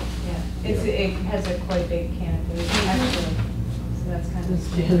 Yeah, it has a quite big canopy, actually, so that's kind It's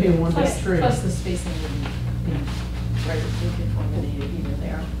of. canopy in one big Plus tree. the spacing wouldn't be right in conformity either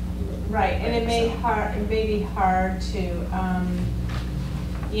there. Right, and it may be hard to,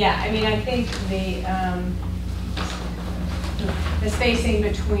 yeah, I mean, I think the spacing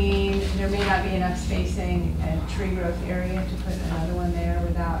between, there may not be enough spacing and tree growth area to put another one there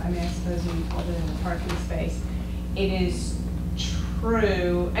without, I mean, I suppose you put it in the parking space. It is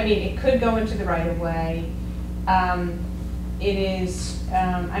true, I mean, it could go into the right of way. It is,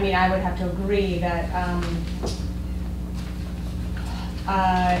 I mean, I would have to agree that,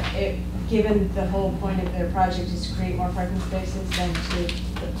 given the whole point of their project is to create more parking spaces than to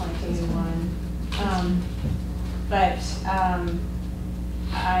put planting in one. But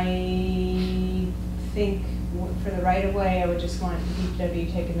I think for the right of way, I would just want DPW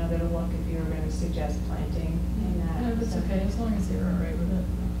to take another look if you were going to suggest planting in that. No, that's okay, as long as you're all right with it.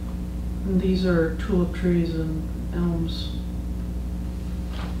 And these are tulip trees and elms.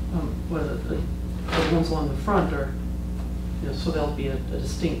 The ones along the front are, so there'll be a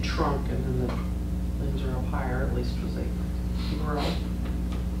distinct trunk, and then the limbs are up higher, at least as they grow.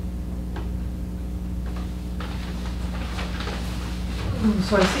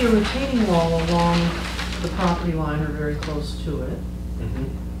 So I see a retaining wall along the property line, or very close to it.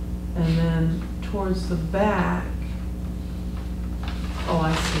 And then towards the back, oh,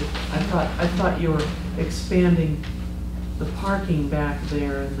 I see. I thought you were expanding the parking back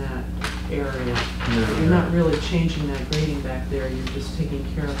there in that area. You're not really changing that grading back there, you're just taking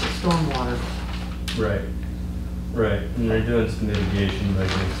care of the stormwater. Right, right, and they're doing some mitigation by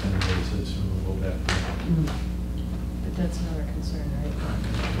doing some invasives removal back there. But that's another concern, right?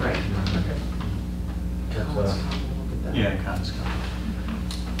 Right. Okay. That's, Yeah, comments coming.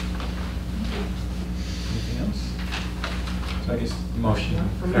 Anything else? So I guess motion,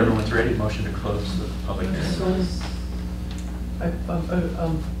 if everyone's ready, motion to close the public hearing.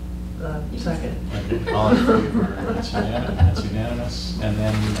 Second. Okay, all in favor, that's unanimous. And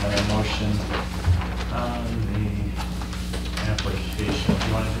then motion on the application. Do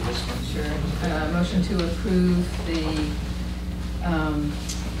you want to do this one? Sure. Motion to approve the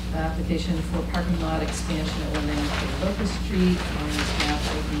application for parking lot expansion at 193 Locust Street on map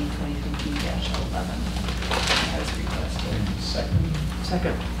ID 2015-11 as requested.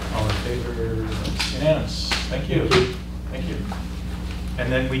 Second. All in favor, that's unanimous. Thank you. Thank you. And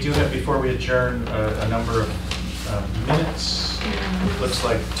then we do have, before we adjourn, a number of minutes. It looks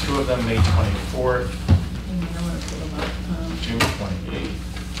like 2 of them, May 24th, June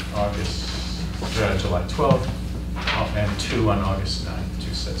 28th, July 12th, and 2 on August 9th,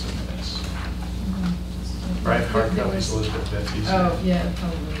 2 sets of minutes. Right, hard copies, Elizabeth, that's easy. Oh, yeah, it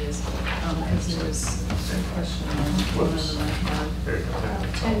probably is. Because there was a question on one of them I had. Very good.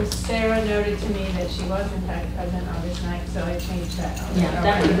 And Sarah noted to me that she was in fact present August 9th, so I changed that. Yeah,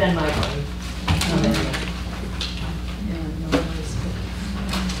 that would have been my one. Yeah, no worries.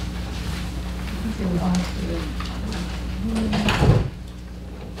 I think they were all good.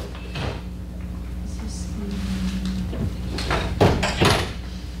 Is this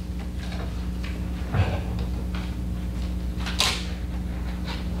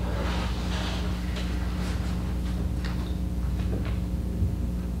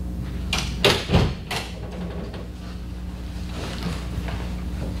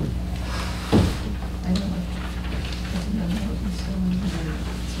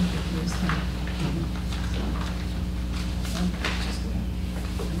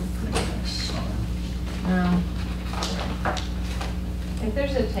If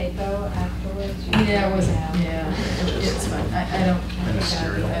there's a typo afterwards, you Yeah, it wasn't, can- yeah, it's fine, I don't,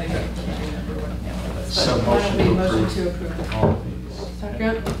 Ministerial. I can't remember what it was. So But why don't we motion motion to to approve. All of these.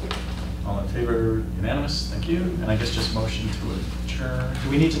 Second. All in favor, unanimous, thank you. And I guess just motion to adjourn. Do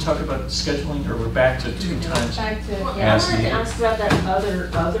we need to talk about scheduling, or we're back to 2 times? Back to, Well, I yeah. As wanted to needed. ask about that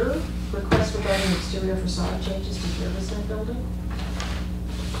other request regarding exterior facade changes to Riverside Building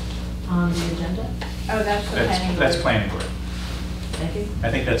on the agenda. Oh, that's the planning board. That's planning board. Thank you. I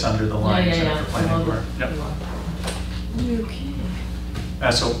think that's under the line for planning board. Yep. Okay.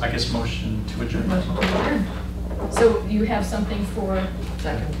 So I guess motion to adjourn. Motion to adjourn. So you have something for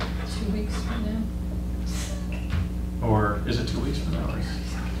Second. 2 weeks from now, Or is it 2 weeks from now?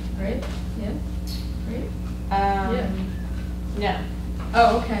 right? Yeah, right? Yeah. No,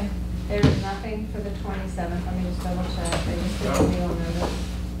 Oh, okay. there is nothing for the 27th. Let me just double check. I just Oh. did the old notice.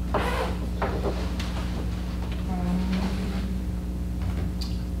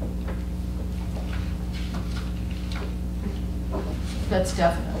 That's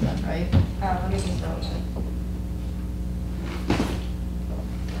definite then, right? Let me just double check.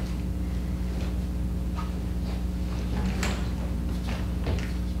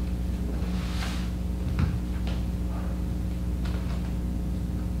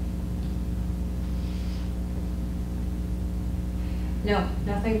 No,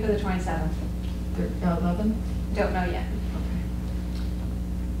 nothing for the 27th. 11? Don't know yet.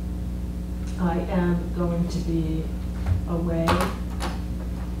 I am going to be away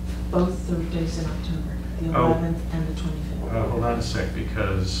both Thursdays in October, the Oh. 11th and the 25th. Hold on a sec,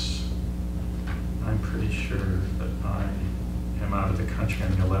 because I'm pretty sure that I am out of the country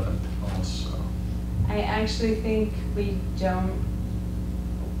on the 11th also. I actually think we don't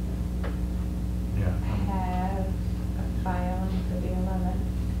Yeah. have a filing for the 11th,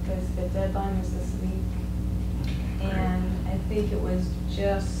 because the deadline is this week. think it was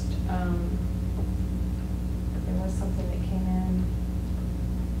just, there was something that came in.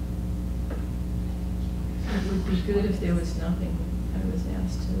 It would be good if there was nothing. I was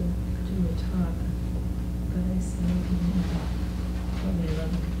asked to do a talk, but I said, probably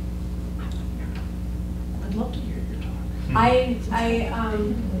 11. I'd love to hear your talk.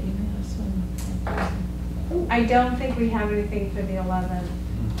 I don't think we have anything for the 11th.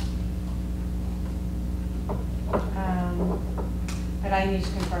 But I need to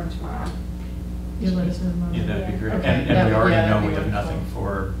confirm tomorrow. You'll let us know tomorrow. Yeah, that'd be great. Okay. And we already Yeah, know that'd we be have wonderful. nothing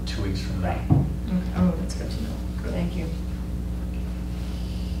for 2 weeks from now. Right. Okay. Oh, that's good to know. Thank you.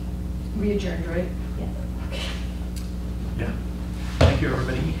 We adjourned, right? Yeah. Yeah. Thank you,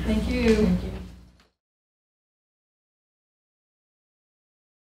 everybody. Thank you. Thank you.